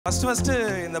First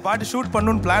இந்த பாட்டு shoot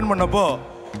பண்ணணும்னு பிளான் பண்ணப்போ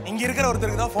இங்க இருக்கிற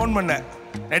ஒருத்தருக்கு தான் ஃபோன் பண்ணேன்,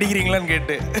 நடிக்கிறீங்களான்னு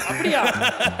கேட்டு. அப்படியா?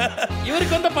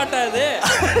 இவருக்கு வந்த பாட்டா அது?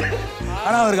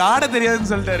 ஆனா அவருக்கு ஆட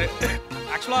தெரியாதுன்னு சொல்லிட்டாரு.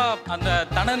 ஆக்சுவலா அந்த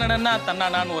தனநனா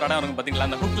தன்னானான்னு ஒரு இடம் இருக்கும் பாத்தீங்களா,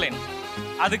 அந்த ஹுக் லைன்,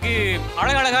 அதுக்கு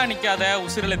அழகழகா நிக்காத,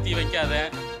 உசிரில தீ வைக்காத,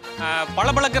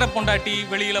 பளபளக்கிற பொண்டாட்டி,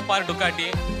 வெளியில பாரு டுக்காட்டி,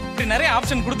 இப்படி நிறைய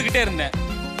ஆப்ஷன் கொடுத்துக்கிட்டே இருந்தேன்.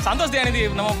 சந்தோஷ் தயாநிதி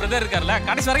நம்ம பிரதர் இருக்கார்ல,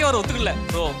 கடைசி வரைக்கும் அவர் ஒத்துக்கல.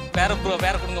 ப்ரோ வேற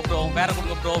கொடுங்க ப்ரோ, வேற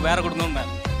கொடுங்க ப்ரோ, வேற கொடுங்கன்னு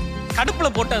கடுப்புல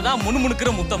போட்டதுதான் முணுமுணுக்கிற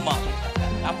முத்தம்மா.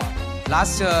 ஆமா,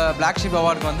 லாஸ்ட் பிளாக்ஷீப்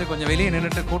அவார்டுக்கு வந்து கொஞ்சம் வெளியே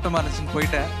நின்றுட்டு கூட்டமாக இருந்துச்சுன்னு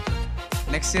போயிட்டேன்.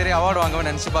 நெக்ஸ்ட் இயரே அவார்டு வாங்கவே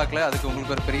நினச்சி பார்க்கல. அதுக்கு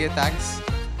உங்களுக்கு ஒரு பெரிய தேங்க்ஸ்.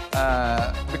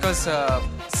 பிகாஸ்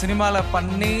சினிமாவில்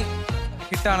பண்ணி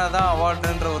ஹிட் ஆனதான்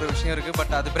அவார்டுன்ற ஒரு விஷயம் இருக்குது.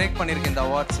 பட் அது பிரேக் பண்ணியிருக்கு இந்த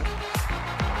அவார்ட்ஸ்.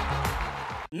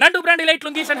 நண்டு பிராண்ட் லைட்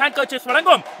லுங்கீஸ் அண்ட் ஹேண்ட்கர்ச்சீஃப்ஸ்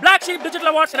வழங்கும் Blacksheep Digital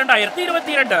Awards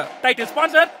 2022. Title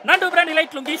sponsor நண்டு brand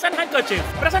light lungis and ஹேண்ட்கர்ச்சீஃப்ஸ்.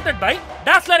 Presented by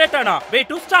Dazller எட்டனா, way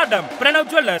to stardom, Pranav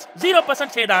jewellers,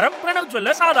 0% சேதாரம், பிரணவ்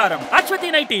ஜுவல்லர்ஸ் ஆதாரம், அஸ்வதி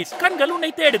நைட்டிஸ், கண்கள்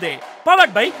உன்னை தேடுதே.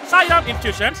 Powered by Sairam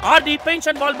institutions, RT paints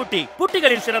and வால் புட்டி,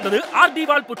 புட்டிகளில் சிறந்தது ஆர்டி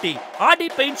வால் புட்டி. ஆர்டி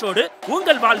பெயிண்ட்ஸோடு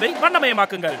உங்கள் வாழ்வை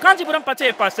வண்ணமயமாக்குங்கள். காஞ்சிபுரம்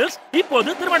பச்சை பாஸ்டல்ஸ்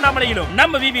இப்போது திருவண்ணாமலையிலும்.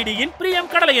 நம்ம விவிடியின் பிரியம்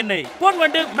கடலை எண்ணெய்,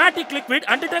 பொன்வண்டு மேட்டிக் liquid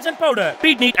and detergent powder.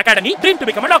 பீட்நீட் academy, dream to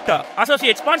become a doctor.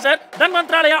 Associate sponsor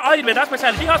Dhanvantralaya Ayurveda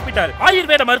speciality hospital.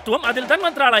 ஆயுர்வேத மருத்துவம், அதில்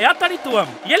தன்வந்த்ராலயா தனித்துவம்.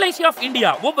 LIC of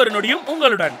India, ஒவ்வொரு நொடியும்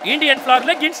உங்களுடன். Indian flower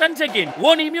leggings and jegging,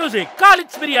 ஓனி music,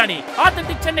 காலிட்ஸ் biryani,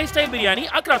 authentic Chennai style biryani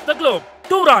across the globe.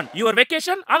 Tour on your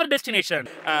vacation, our destination.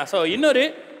 So இன்னொரு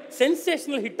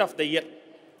sensational hit of the year.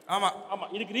 ஆமா ஆமா,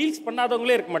 இதுக்கு ரீல்ஸ்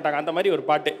பண்ணாதவங்களே இருக்க மாட்டாங்க, அந்த மாதிரி ஒரு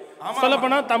பாட்டு. சொல்ல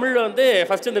போனா தமிழ்ல வந்து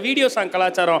ஃபர்ஸ்ட் இந்த வீடியோ சாங்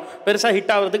கலாச்சாரம் பெருசா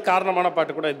ஹிட் ஆகுறதுக்கு காரணமான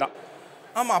பாட்டு கூட இதுதான்.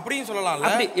 ஆமா, அப்படியும் சொல்லலாம்ல.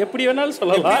 அப்படி எப்படி வேணாலும்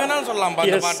சொல்லலாம்.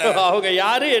 அவங்க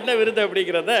யாரு, என்ன விருது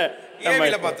அப்படிங்கறத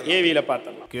ஏவில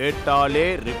பார்த்தலாம். கேட்டாலே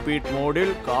ரிப்பீட்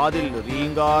மோடில் காதில்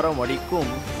ரீங்காரம்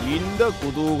அடிக்கும் இந்த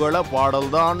குதூகல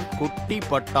பாடல்தான் குட்டி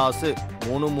பட்டாசு.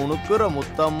 முணுமுணுக்கிற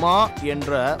முத்தம்மா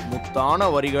என்ற முத்தான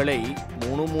வரிகளை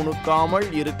முணுமுணுக்காமல்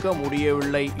இருக்க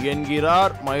முடியவில்லை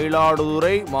என்கிறார்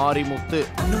மயிலாடுதுறை மாரிமுத்து.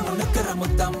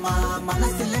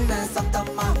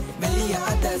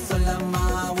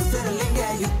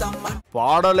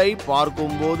 பாடலை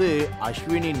பார்க்கும்போது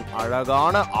அஸ்வினின்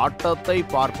அழகான ஆட்டத்தை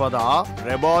பார்ப்பதா,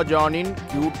 ரெபாஜானின்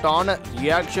கியூட்டான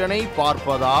ரியாக்ஷனை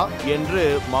பார்ப்பதா என்று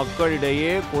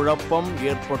மக்களிடையே குழப்பம்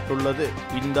ஏற்பட்டுள்ளது.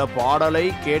 இந்த பாடலை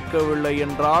கேட்கவில்லை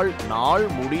என்றால் நாள்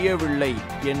முடியவில்லை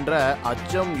என்ற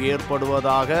அச்சம்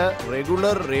ஏற்படுவதாக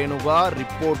ரெகுலர் ரேணுகா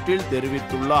ரிப்போர்ட்டில்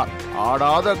தெரிவித்துள்ளார்.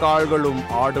 ஆடாத கால்களும்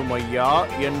ஆடுமையா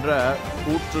என்ற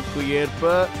கூற்றுக்கு ஏற்ப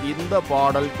இந்த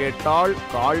பாடல் கேட்டால்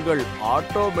கால்கள்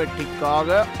ஆட்டோமேட்டிக்காக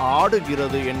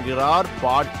ஆடுகிறது என்கிறார்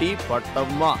பாட்டி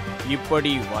பட்டம்மா.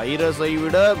 இப்படி வைரஸை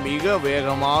விட மிக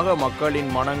வேகமாக மக்களின்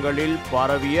மனங்களில்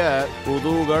பரவிய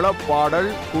குதூகல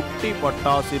பாடல் குட்டி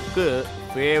பட்டாசிற்கு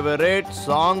favourite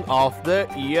song of the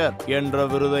year என்ற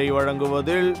விருதை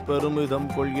வழங்குவதில் பெருமிதம்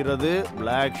கொள்கிறது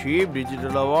பிளாக்ஷீப்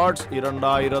டிஜிட்டல் அவார்ட்ஸ்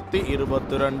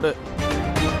 2022.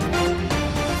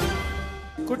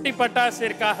 குட்டி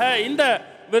பட்டாசிற்காக இந்த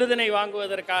விருதினை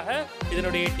வாங்குவதற்காக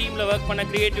இதனுடைய டீம்ல ஒர்க் பண்ண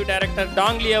கிரியேட்டிவ் டைரக்டர்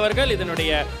டாங்லி அவர்கள்,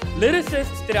 இதனுடைய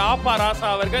லிரிசிஸ்ட் திரு ஆப்பா ராசா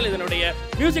அவர்கள், இதனுடைய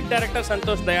மியூசிக் டைரக்டர்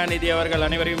சந்தோஷ் தயாநிதி அவர்கள்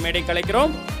அனைவரையும் மேடை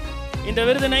கலைக்கிறோம். இந்த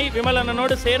விருதினை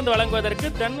விமலனோடு சேர்ந்து வழங்குவதற்கு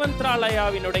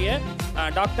தன்வந்த்ராலயாவினுடைய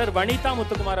டாக்டர் வனிதா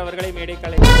முத்துக்குமார் அவர்களை மேடை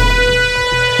கலைக்கிறோம்.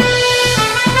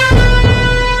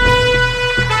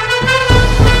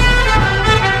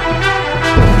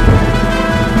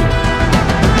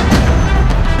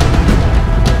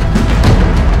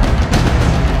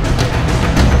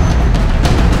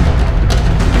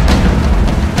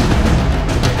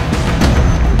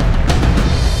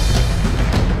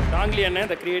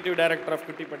 The creative director of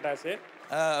Kutty Pattas.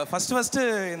 First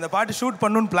இந்த பாட்டு ஷூட்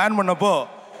பண்ணணும்னு பிளான் பண்ணப்போ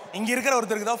இங்க இருக்கிற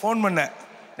ஒருத்தருக்கு தான் ஃபோன் பண்ணேன்,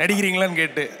 நடிக்கிறீங்களான்னு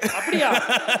கேட்டு. அப்படியா?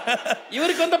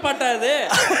 இவருக்கு வந்த பாட்டா அது?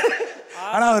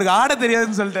 ஆனா அவருக்கு ஆட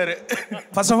தெரியாதுன்னு சொல்லிட்டாரு.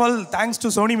 First of all thanks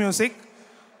to Sony music.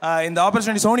 இந்த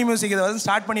ஆப்பர்ச்சுனிட்டி சோனி மியூசிக் இதை வந்து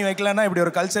ஸ்டார்ட் பண்ணி வைக்கலன்னா இப்படி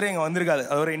ஒரு கல்ச்சரே இங்கே வந்திருக்காது.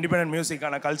 அது ஒரு independent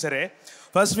மியூசிக்கான கல்ச்சரே.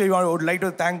 First we would like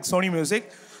to thank Sony music.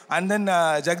 And then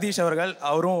Jagadish அவர்கள்,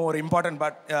 அவரும் ஒரு இம்பார்ட்டன்ட்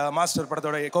பார்ட், மாஸ்டர்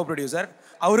படத்தோட கோ ப்ரொடியூசர்.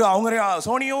 அவங்க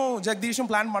சோனியும் ஜெகதீஷும்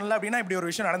பிளான் பண்ணல அப்படின்னா இப்படி ஒரு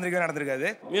விஷயம் நடந்திருக்காது.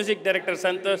 மியூசிக் டைரக்டர்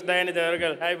சந்தோஷ் தயாநிதி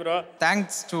அவர்கள், hi bro.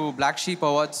 Thanks to பிளாக்ஷீப்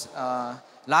awards.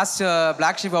 Last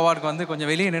பிளாக்ஷீப் அவார்டுக்கு வந்து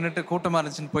கொஞ்சம் வெளியே நின்றுட்டு கூட்டமாக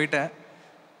இருந்துச்சுன்னு போயிட்டேன்.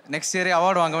 நெக்ஸ்ட் இயரே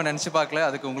அவார்டு வாங்கவே நினச்சி பார்க்கல.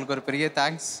 அதுக்கு உங்களுக்கு ஒரு பெரிய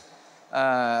தேங்க்ஸ்.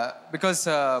 பிகாஸ்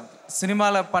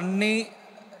சினிமாவில் பண்ணி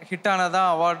ஹிட்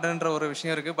ஆனதான் அவார்டுன்ற ஒரு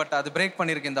விஷயம் இருக்குது. பட் அது பிரேக்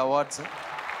பண்ணியிருக்கு இந்த அவார்ட்ஸு.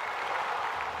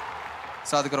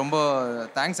 ஸோ அதுக்கு ரொம்ப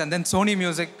thanks. And then Sony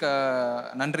music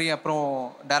நன்றி. அப்புறம்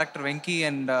director Venky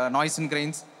and noise and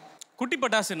grains. குட்டி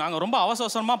பட்டாசு நாங்கள் ரொம்ப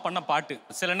அவசரமாக பண்ண பாட்டு.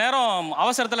 சில நேரம்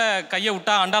அவசரத்தில் கையை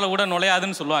விட்டா அண்டால கூட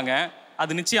நுழையாதுன்னு சொல்லுவாங்க.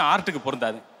 அது நிச்சயம் ஆர்ட்டுக்கு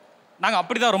பொருந்தாது. நாங்கள்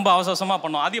அப்படி தான் ரொம்ப அவசரமாக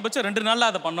பண்ணோம். அதிகபட்சம் 2 நாளில்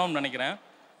அதை பண்ணோம்னு நினைக்கிறேன்.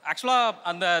 ஆக்சுவலாக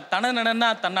அந்த தனநனா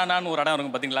தன்னானான்னு ஒரு இடம்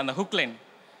இருக்கும் பார்த்தீங்களா, அந்த ஹுக் லைன்,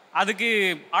 அதுக்கு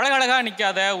அழகழகாக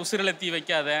நிற்காத, உசிரில் தீ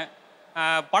வைக்காத,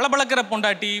 பளபளக்கிற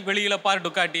பொண்டாட்டி, வெளியில் பாரு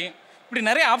டுக்காட்டி, இப்படி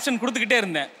நிறைய ஆப்ஷன் கொடுத்துக்கிட்டே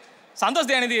இருந்தேன். சந்தோஷ்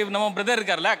தயாநிதி நம்ம பிரதர்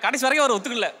இருக்கார்ல, கடைசி வரைக்கும் அவர்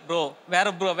ஒத்துக்கல. ப்ரோ வேற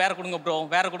கொடுங்க ப்ரோ,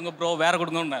 வேற கொடுங்க ப்ரோ, வேற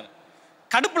கொடுங்கன்னாரு.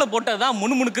 கடுப்பில் போட்டது தான்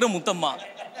முணுமுணுக்கிற முத்தம்மா.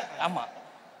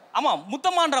 ஆமாம்,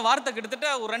 முத்தம்மான்ற வார்த்தை கிட்டத்தட்ட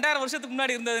ஒரு 2000 வருஷத்துக்கு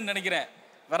முன்னாடி இருந்ததுன்னு நினைக்கிறேன்.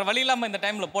 வேறு வழி இல்லாமல் இந்த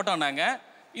டைமில் போட்டோம் நாங்கள்.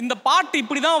 இந்த பாட்டு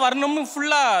இப்படி தான் வரணும்னு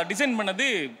ஃபுல்லாக டிசைன் பண்ணது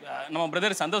நம்ம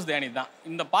பிரதர் சந்தோஷ் தயாநிதி தான்.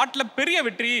 இந்த பாட்டில் பெரிய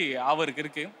வெற்றி அவருக்கு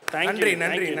இருக்கு.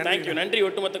 நன்றி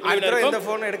ஒட்டுமொத்த. இந்த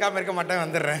ஃபோன் எடுக்காமல் இருக்க மாட்டேன்,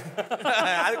 வந்துடுறேன்.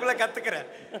 அதுக்குள்ளே கற்றுக்கிறேன்.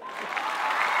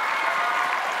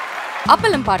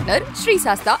 Appalam partner Sri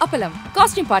Sasta Appalam.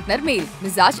 Costume partner Mail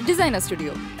Mizaj Designer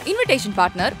Studio. Invitation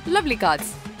partner Lovely Cards.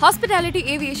 Hospitality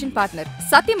Aviation partner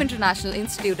Satyam International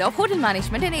Institute of Hotel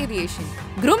Management and Aviation.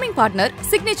 Grooming partner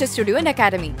Signature Studio and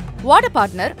Academy. Water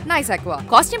partner Nice Aqua.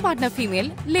 Costume partner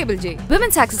Female Label J.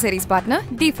 Women's accessories partner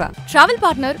Deepa. Travel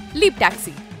partner Leap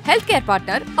Taxi. Healthcare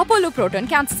partner Apollo Proton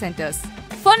Cancer Centers.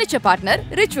 Furniture partner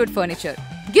Richwood Furniture.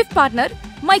 Gift partner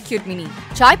My Cute Mini.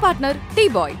 Chai partner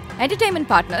T-Boy. Entertainment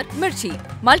partner Mirchi.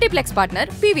 Multiplex partner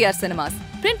PVR Cinemas.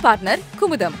 Print partner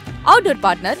Kumudam. Outdoor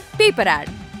partner Paper Ad.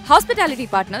 Hospitality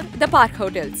partner The Park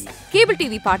Hotels. Cable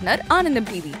TV partner Anandam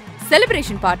TV.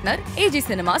 Celebration partner AG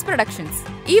Cinemas Productions.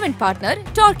 Event partner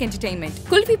Torque Entertainment.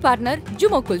 Kulfi partner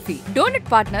Jumo Kulfi. Donut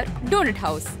partner Donut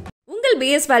House. உங்கள்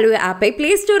BS Value ஆப்பை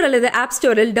Play Store அல்லது App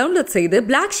Storeல் download செய்து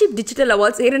Blacksheep Digital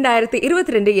Awards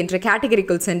 2022 என்ற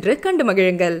கேட்டகரிக்குள் சென்று கண்டு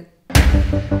மகிழுங்கள்.